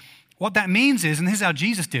what that means is, and here's how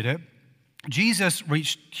Jesus did it, Jesus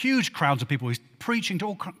reached huge crowds of people. He's preaching to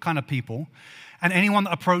all kind of people. And anyone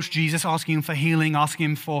that approached Jesus, asking him for healing, asking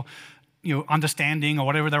him for understanding or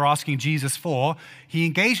whatever they're asking Jesus for, he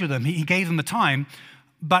engaged with them. He gave them the time.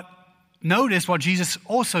 But notice what Jesus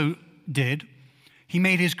also did. He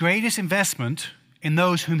made his greatest investment in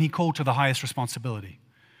those whom he called to the highest responsibility.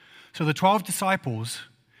 So the 12 disciples,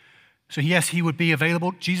 so yes, he would be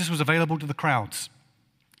available. Jesus was available to the crowds.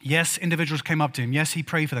 Yes, individuals came up to him. Yes, he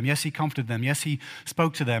prayed for them. Yes, he comforted them. Yes, he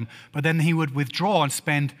spoke to them. But then he would withdraw and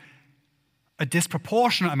spend a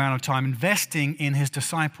disproportionate amount of time investing in his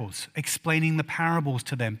disciples, explaining the parables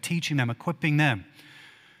to them, teaching them, equipping them.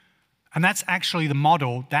 And that's actually the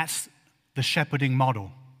model, that's the shepherding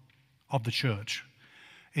model of the church,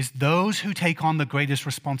 is those who take on the greatest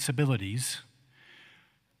responsibilities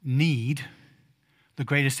need the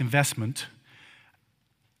greatest investment.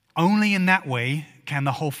 Only in that way can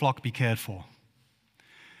the whole flock be cared for.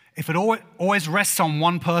 If it always rests on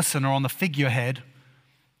one person or on the figurehead,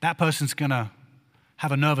 that person's going to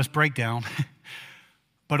have a nervous breakdown.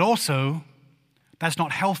 But also, that's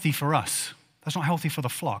not healthy for us. That's not healthy for the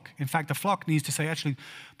flock. In fact, the flock needs to say, actually,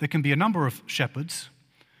 there can be a number of shepherds,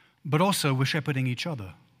 but also we're shepherding each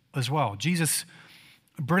other as well. Jesus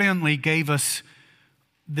brilliantly gave us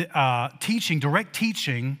the direct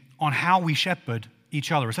teaching on how we shepherd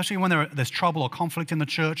each other, especially when there's trouble or conflict in the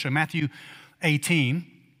church. In Matthew 18,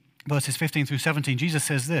 verses 15 through 17, Jesus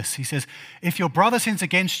says this. He says, if your brother sins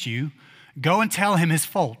against you, go and tell him his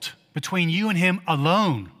fault between you and him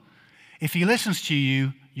alone. If he listens to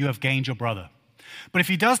you, you have gained your brother. But if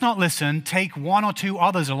he does not listen, take one or two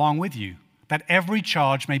others along with you, that every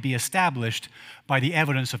charge may be established by the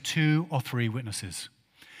evidence of 2 or 3 witnesses.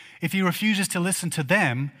 If he refuses to listen to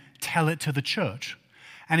them, tell it to the church.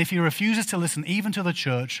 And if he refuses to listen even to the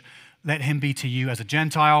church, let him be to you as a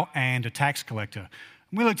Gentile and a tax collector.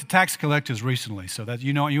 We looked at tax collectors recently, so that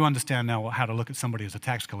you understand now how to look at somebody as a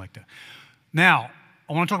tax collector. Now,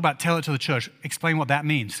 I want to talk about tell it to the church, explain what that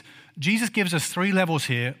means. Jesus gives us 3 levels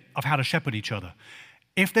here of how to shepherd each other.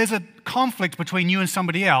 If there's a conflict between you and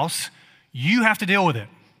somebody else, you have to deal with it.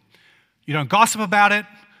 You don't gossip about it.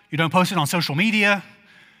 You don't post it on social media.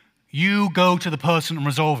 You go to the person and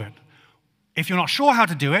resolve it. If you're not sure how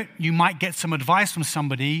to do it, you might get some advice from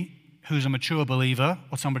somebody who's a mature believer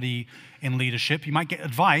or somebody in leadership. You might get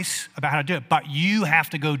advice about how to do it, but you have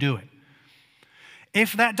to go do it.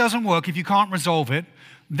 If that doesn't work, if you can't resolve it,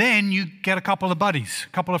 then you get a couple of buddies,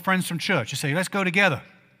 a couple of friends from church. You say, let's go together.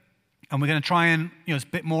 And we're going to try and, it's a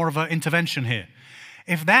bit more of an intervention here.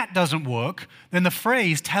 If that doesn't work, then the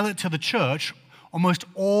phrase, tell it to the church, almost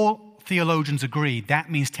all theologians agree, that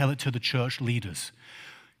means tell it to the church leaders.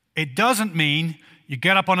 It doesn't mean you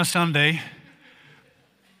get up on a Sunday,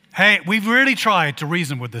 hey, we've really tried to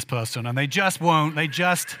reason with this person, and they just won't,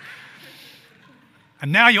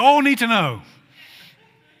 and now you all need to know.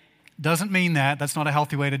 Doesn't mean that. That's not a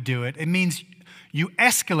healthy way to do it. It means you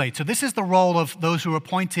escalate. So this is the role of those who are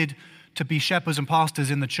appointed to be shepherds and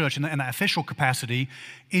pastors in the church in that official capacity,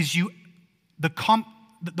 is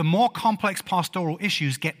the more complex pastoral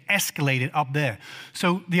issues get escalated up there.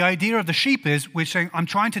 So the idea of the sheep is we're saying, I'm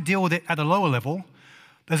trying to deal with it at a lower level.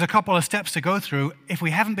 There's a couple of steps to go through. If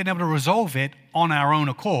we haven't been able to resolve it on our own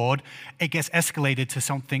accord, it gets escalated to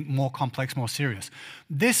something more complex, more serious.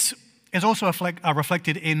 This is also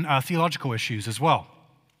reflected in theological issues as well.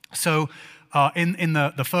 So in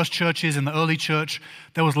the first churches, in the early church,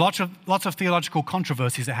 there was lots of theological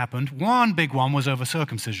controversies that happened. One big one was over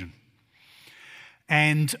circumcision.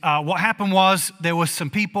 And what happened was there were some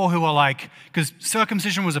people who were like, because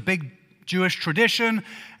circumcision was a big Jewish tradition,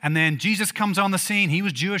 and then Jesus comes on the scene. He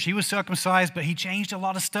was Jewish, he was circumcised, but he changed a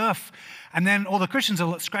lot of stuff. And then all the Christians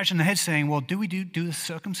are scratching their heads saying, well, do we do the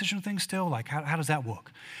circumcision thing still? Like, how does that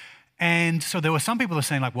work? And so there were some people that are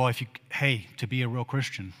saying like, well, to be a real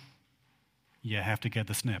Christian, you have to get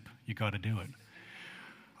the snip. You got to do it.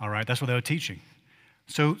 All right, that's what they were teaching.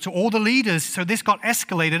 So all the leaders, so this got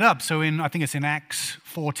escalated up. So I think it's in Acts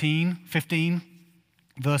 15,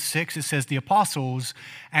 verse 6, it says the apostles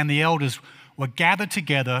and the elders were gathered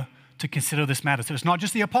together to consider this matter. So it's not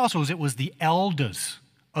just the apostles, it was the elders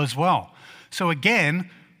as well. So again,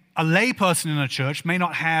 a lay person in a church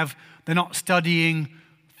they're not studying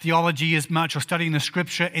theology as much or studying the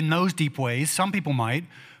scripture in those deep ways. Some people might,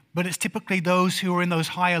 but it's typically those who are in those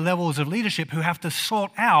higher levels of leadership who have to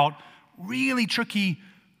sort out really tricky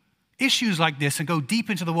issues like this and go deep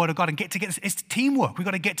into the Word of God and get together. It's teamwork. We've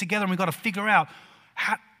got to get together and we've got to figure out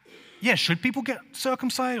should people get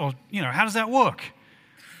circumcised or, how does that work?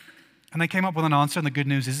 And they came up with an answer, and the good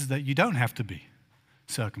news is that you don't have to be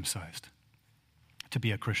circumcised to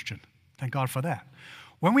be a Christian. Thank God for that.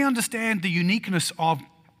 When we understand the uniqueness of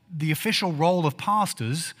the official role of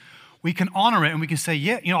pastors, we can honor it and we can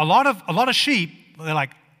say, a lot of sheep, they're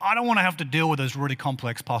like, I don't want to have to deal with those really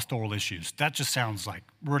complex pastoral issues. That just sounds like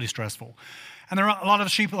really stressful. And there are a lot of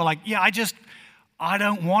sheep that are like, I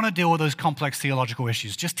don't want to deal with those complex theological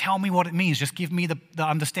issues. Just tell me what it means. Just give me the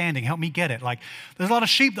understanding. Help me get it. Like, there's a lot of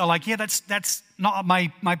sheep that are like, that's not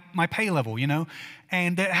my pay level,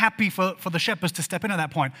 And they're happy for the shepherds to step in at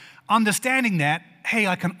that point. Understanding that, hey,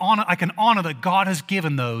 I can honor that God has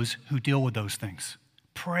given those who deal with those things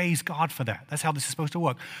Praise God for that. That's how this is supposed to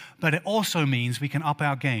work. But it also means we can up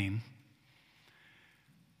our game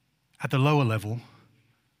at the lower level,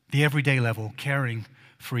 the everyday level, caring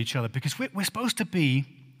for each other. Because we're supposed to be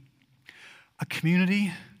a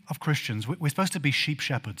community of Christians. We're supposed to be sheep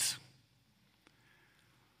shepherds.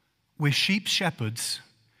 We're sheep shepherds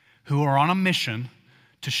who are on a mission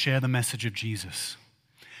to share the message of Jesus.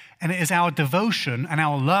 And it is our devotion and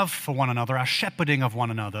our love for one another, our shepherding of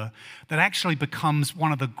one another, that actually becomes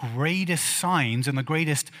one of the greatest signs and the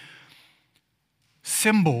greatest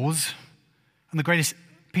symbols and the greatest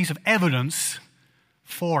piece of evidence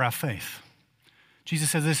for our faith.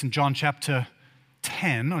 Jesus says this in John chapter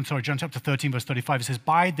 13, verse 35. It says,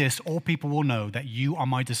 "By this all people will know that you are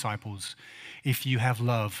my disciples, if you have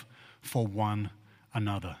love for one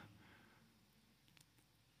another."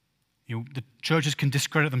 The churches can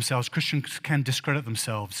discredit themselves, Christians can discredit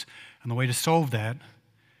themselves, and the way to solve that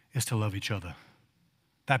is to love each other.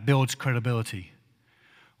 That builds credibility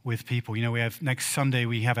with people. We have next Sunday,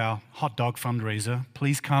 we have our hot dog fundraiser.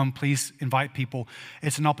 Please come, please invite people.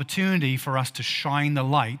 It's an opportunity for us to shine the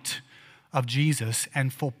light of Jesus,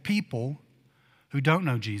 and for people who don't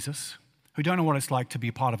know Jesus, who don't know what it's like to be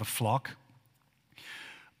a part of a flock,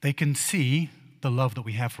 they can see the love that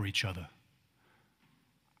we have for each other.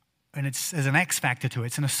 And there's an X factor to it.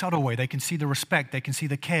 It's in a subtle way. They can see the respect. They can see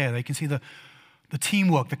the care. They can see the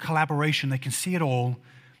teamwork, the collaboration. They can see it all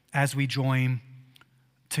as we join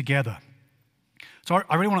together. So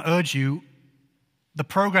I really want to urge you, the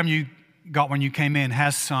program you got when you came in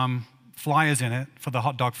has some flyers in it for the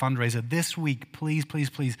hot dog fundraiser. This week, please, please,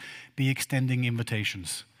 please be extending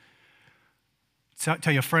invitations.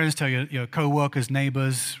 Tell your friends, tell your co-workers,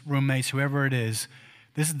 neighbors, roommates, whoever it is.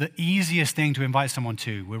 This is the easiest thing to invite someone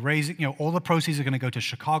to. We're raising, all the proceeds are going to go to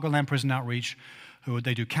Chicagoland Prison Outreach,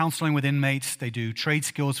 they do counseling with inmates. They do trade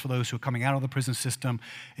skills for those who are coming out of the prison system.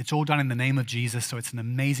 It's all done in the name of Jesus, so it's an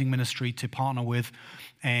amazing ministry to partner with.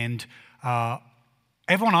 And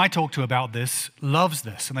everyone I talk to about this loves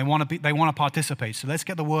this, and they want to participate. So let's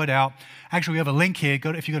get the word out. Actually, we have a link here.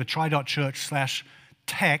 If you go to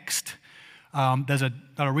try.church/text,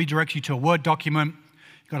 that'll redirect you to a Word document.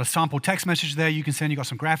 Got a sample text message there you can send. You got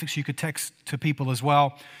some graphics you could text to people as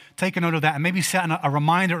well. Take a note of that and maybe set a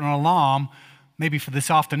reminder and an alarm, maybe for this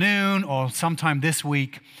afternoon or sometime this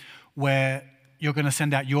week, where you're going to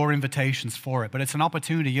send out your invitations for it. But it's an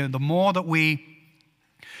opportunity. The more that we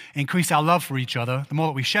increase our love for each other, the more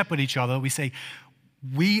that we shepherd each other, we say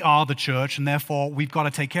we are the church and therefore we've got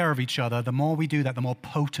to take care of each other. The more we do that, the more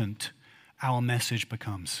potent our message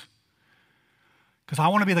becomes. Because I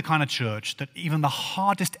want to be the kind of church that even the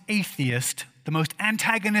hardest atheist, the most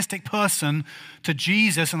antagonistic person to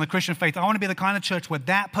Jesus and the Christian faith, I want to be the kind of church where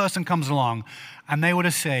that person comes along and they were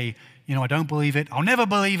to say, I don't believe it, I'll never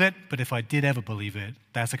believe it, but if I did ever believe it,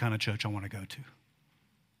 that's the kind of church I want to go to.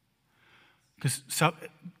 Because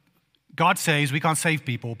God says we can't save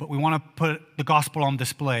people, but we want to put the gospel on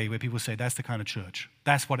display where people say that's the kind of church.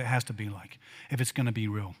 That's what it has to be like if it's going to be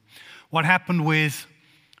real. What happened with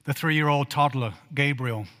the 3-year-old toddler,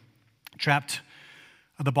 Gabriel, trapped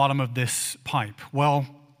at the bottom of this pipe? Well,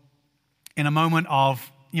 in a moment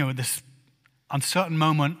of, this uncertain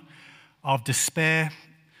moment of despair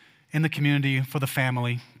in the community for the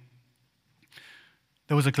family,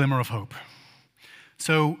 there was a glimmer of hope.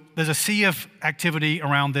 So there's a sea of activity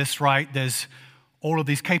around this, right? There's all of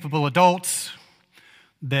these capable adults.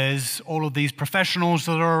 There's all of these professionals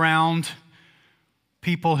that are around,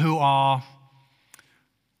 people who are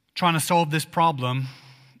trying to solve this problem,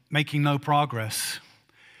 making no progress.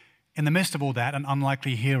 In the midst of all that, an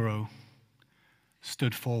unlikely hero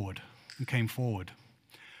stood forward and came forward.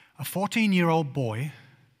 A 14-year-old boy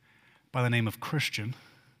by the name of Christian,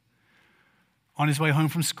 on his way home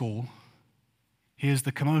from school, hears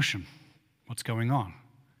the commotion. What's going on?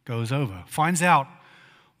 Goes over, finds out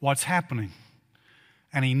what's happening,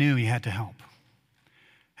 and he knew he had to help.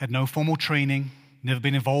 Had no formal training, never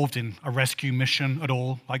been involved in a rescue mission at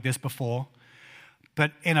all like this before.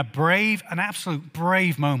 But in an absolute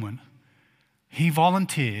brave moment, he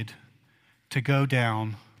volunteered to go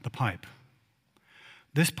down the pipe.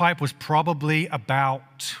 This pipe was probably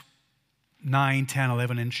about 9, 10,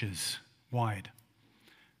 11 inches wide,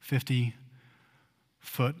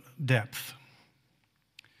 50-foot depth.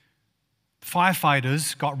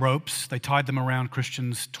 Firefighters got ropes. They tied them around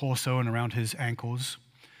Christian's torso and around his ankles,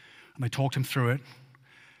 and they talked him through it.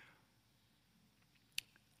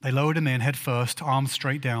 They lowered him in head first, arms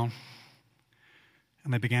straight down,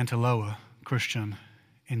 and they began to lower Christian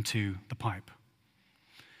into the pipe.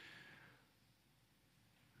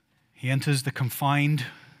 He enters the confined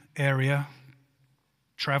area,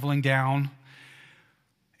 traveling down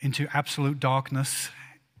into absolute darkness.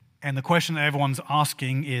 And the question that everyone's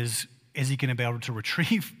asking is he going to be able to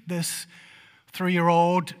retrieve this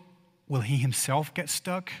 3-year-old? Will he himself get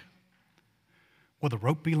stuck? Will the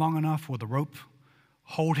rope be long enough? Will the rope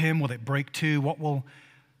hold him? Will it break too? What will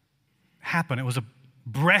happen? It was a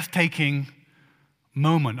breathtaking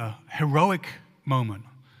moment, a heroic moment.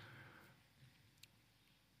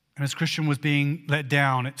 And as Christian was being let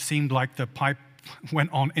down, it seemed like the pipe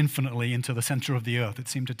went on infinitely into the center of the earth. It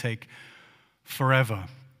seemed to take forever.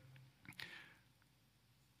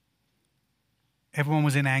 Everyone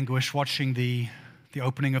was in anguish watching the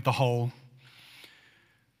opening of the hole,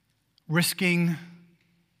 risking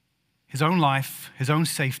his own life, his own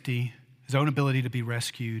safety, his own ability to be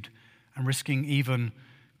rescued, and risking even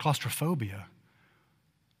claustrophobia.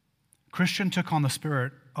 Christian took on the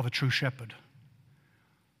spirit of a true shepherd.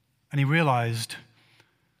 And he realized,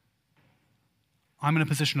 I'm in a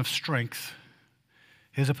position of strength.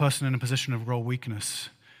 Here's a person in a position of real weakness.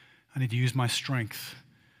 I need to use my strength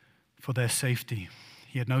for their safety.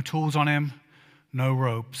 He had no tools on him, no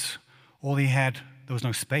ropes. All he had, there was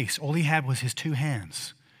no space. All he had was his 2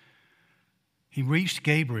 hands. He reached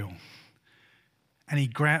Gabriel, and he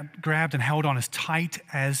grabbed and held on as tight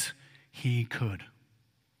as he could.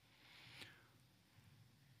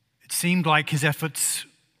 It seemed like his efforts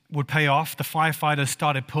would pay off. The firefighters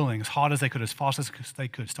started pulling as hard as they could, as fast as they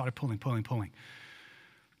could, started pulling.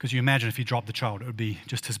 Because you imagine if he dropped the child, it would be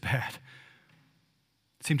just as bad.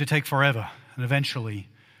 It seemed to take forever, and eventually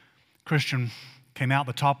Christian came out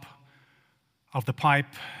the top of the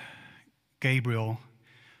pipe, Gabriel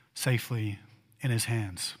safely in his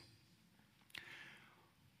hands.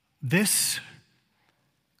 This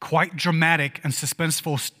quite dramatic and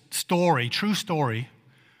suspenseful story, true story,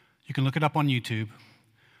 you can look it up on YouTube.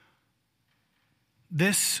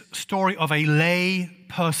 This story of a lay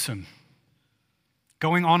person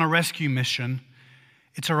going on a rescue mission,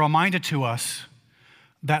 it's a reminder to us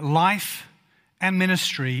that life and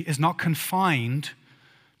ministry is not confined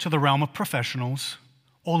to the realm of professionals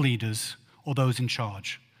or leaders or those in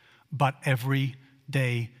charge, but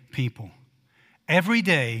everyday people. Every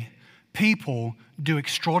day, people do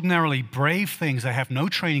extraordinarily brave things they have no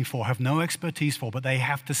training for, have no expertise for, but they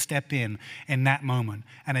have to step in that moment,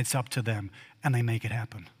 and it's up to them, and they make it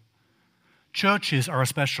happen. Churches are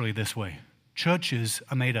especially this way. Churches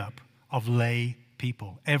are made up of lay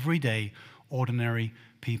people, everyday, ordinary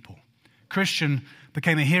people. Christian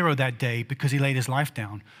became a hero that day because he laid his life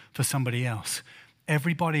down for somebody else.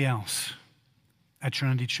 Everybody else at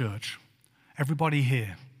Trinity Church, everybody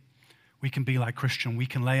here, we can be like Christian. We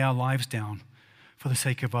can lay our lives down for the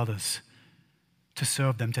sake of others, to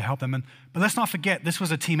serve them, to help them. But let's not forget, this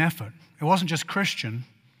was a team effort. It wasn't just Christian.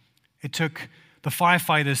 It took the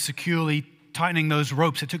firefighters securely tightening those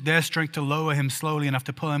ropes. It took their strength to lower him slowly enough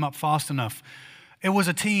to pull him up fast enough. It was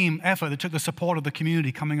a team effort that took the support of the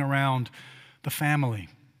community coming around the family.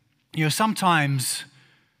 You know, sometimes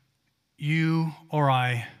you or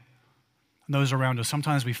I and those around us,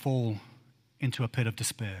 sometimes we fall into a pit of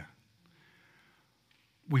despair.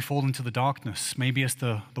 We fall into the darkness. Maybe it's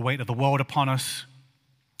the weight of the world upon us.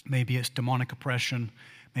 Maybe it's demonic oppression.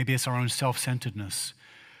 Maybe it's our own self-centeredness.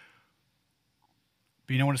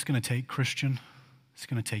 But you know what it's going to take, Christian? It's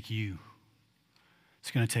going to take you.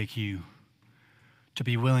 It's going to take you to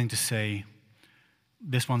be willing to say,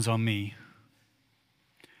 this one's on me.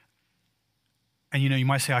 And you know, you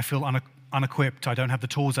might say, I feel unequipped. I don't have the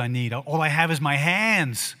tools I need. All I have is my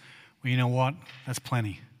hands. Well, you know what? That's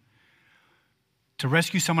plenty. To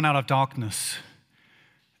rescue someone out of darkness,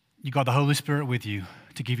 you got the Holy Spirit with you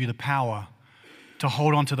to give you the power to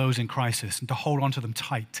hold on to those in crisis and to hold on to them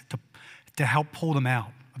tight, to help pull them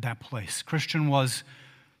out of that place. Christian was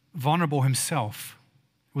vulnerable himself.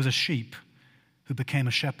 He was a sheep who became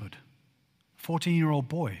a shepherd. 14-year-old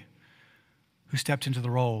boy who stepped into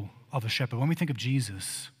the role of a shepherd. When we think of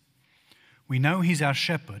Jesus, we know he's our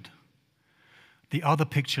shepherd. The other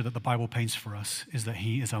picture that the Bible paints for us is that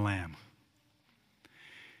he is a lamb.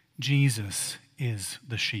 Jesus is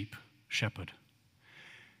the sheep shepherd.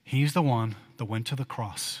 He's the one that went to the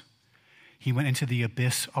cross. He went into the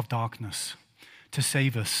abyss of darkness to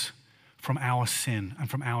save us from our sin and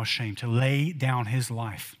from our shame, to lay down his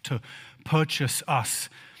life, to purchase us,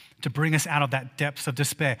 to bring us out of that depths of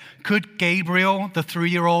despair. Could Gabriel, the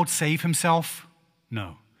 3-year-old, save himself?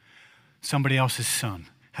 No. Somebody else's son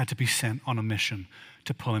had to be sent on a mission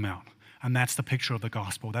to pull him out. And that's the picture of the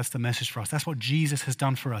gospel. That's the message for us. That's what Jesus has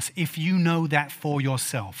done for us. If you know that for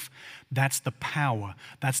yourself, that's the power.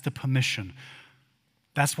 That's the permission.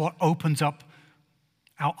 That's what opens up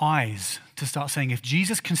our eyes to start saying, if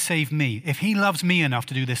Jesus can save me, if he loves me enough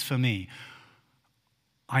to do this for me,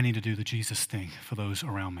 I need to do the Jesus thing for those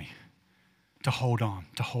around me. To hold on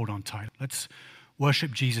tight. Let's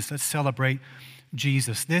worship Jesus. Let's celebrate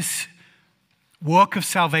Jesus. This work of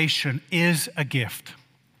salvation is a gift.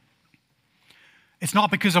 It's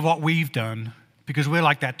not because of what we've done, because we're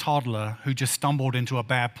like that toddler who just stumbled into a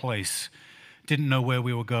bad place, didn't know where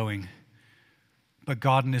we were going. But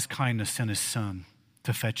God in his kindness sent his son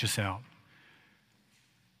to fetch us out.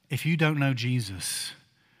 If you don't know Jesus,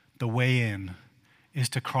 the way in is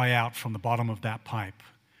to cry out from the bottom of that pipe,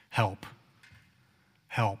 help,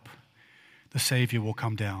 help. The Savior will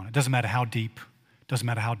come down. It doesn't matter how deep, it doesn't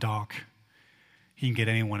matter how dark. He can get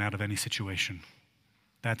anyone out of any situation.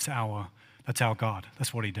 That's our God.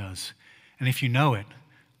 That's what he does. And if you know it,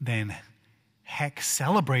 then heck,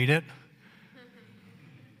 celebrate it.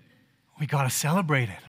 We got to celebrate it.